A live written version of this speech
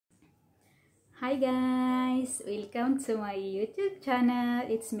Hi guys! Welcome to my YouTube channel.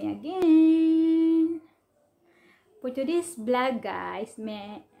 It's me again. For today's vlog guys,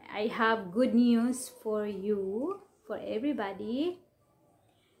 I have good news for you, for everybody.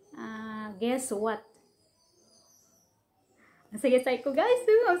 Guess what? Nasayasay ko guys.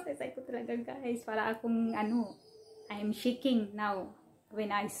 Nasayasay ko talaga guys. Para akong I'm shaking now.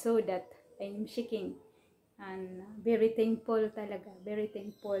 When I saw that, I'm shaking. And very thankful talaga. Very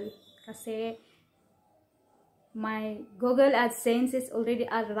thankful. Kasi my Google AdSense is already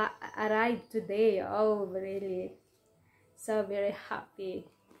arrived today. Oh, really? So very happy.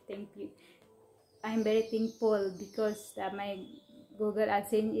 Thank you. I'm very thankful because my Google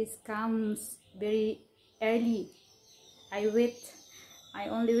AdSense comes very early. I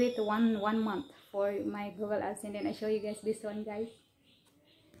only wait one month for my Google AdSense, and I show you guys this one, guys.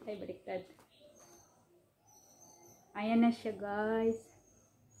 Ay, baliktad. Ayan na siya, guys.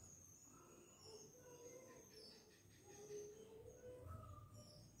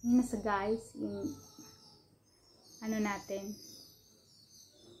 Yun na sa guys, yung natin.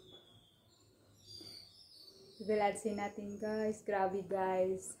 Google AdSense natin guys. Grabe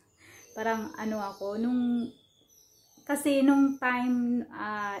guys. Parang ako, kasi nung time,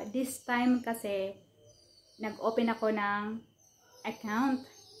 this time kasi, nag-open ako ng account.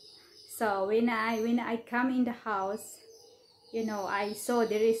 So, when I come in the house, you know, I saw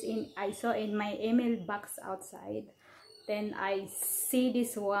in my email box outside. Then I see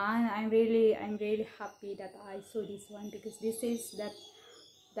this one. I'm really happy that I saw this one because this is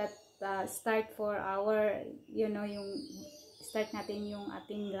that start for our, you know, yung start natin yung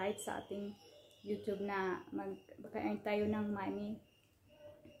ating live sa ating YouTube na magka-earn tayo ng money.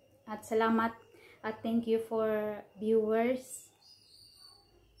 At salamat at thank you for viewers.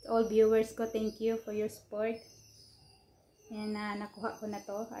 All viewers ko, thank you for your support. And nakuha ko na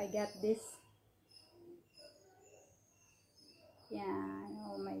to. I got this. Yan.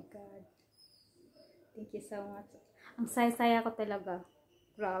 Oh my God. Thank you so much. Ang saya-saya ko talaga.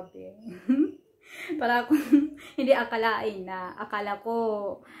 Grabe. Para akong hindi akalain na. Akala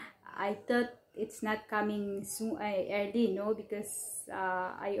ko, I thought it's not coming soon, early, no? Because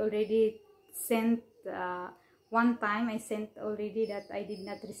I already sent, one time I sent already that I did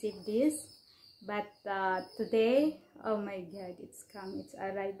not receive this. But today, oh my God, it's come. It's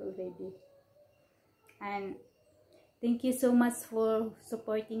arrived already. And thank you so much for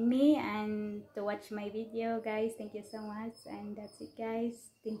supporting me and to watch my video, guys. Thank you so much. And that's it,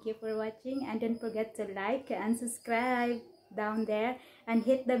 guys. Thank you for watching. And don't forget to like and subscribe down there. And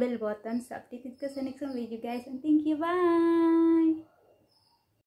hit the bell button so updated ko sa next video, guys. And thank you. Bye!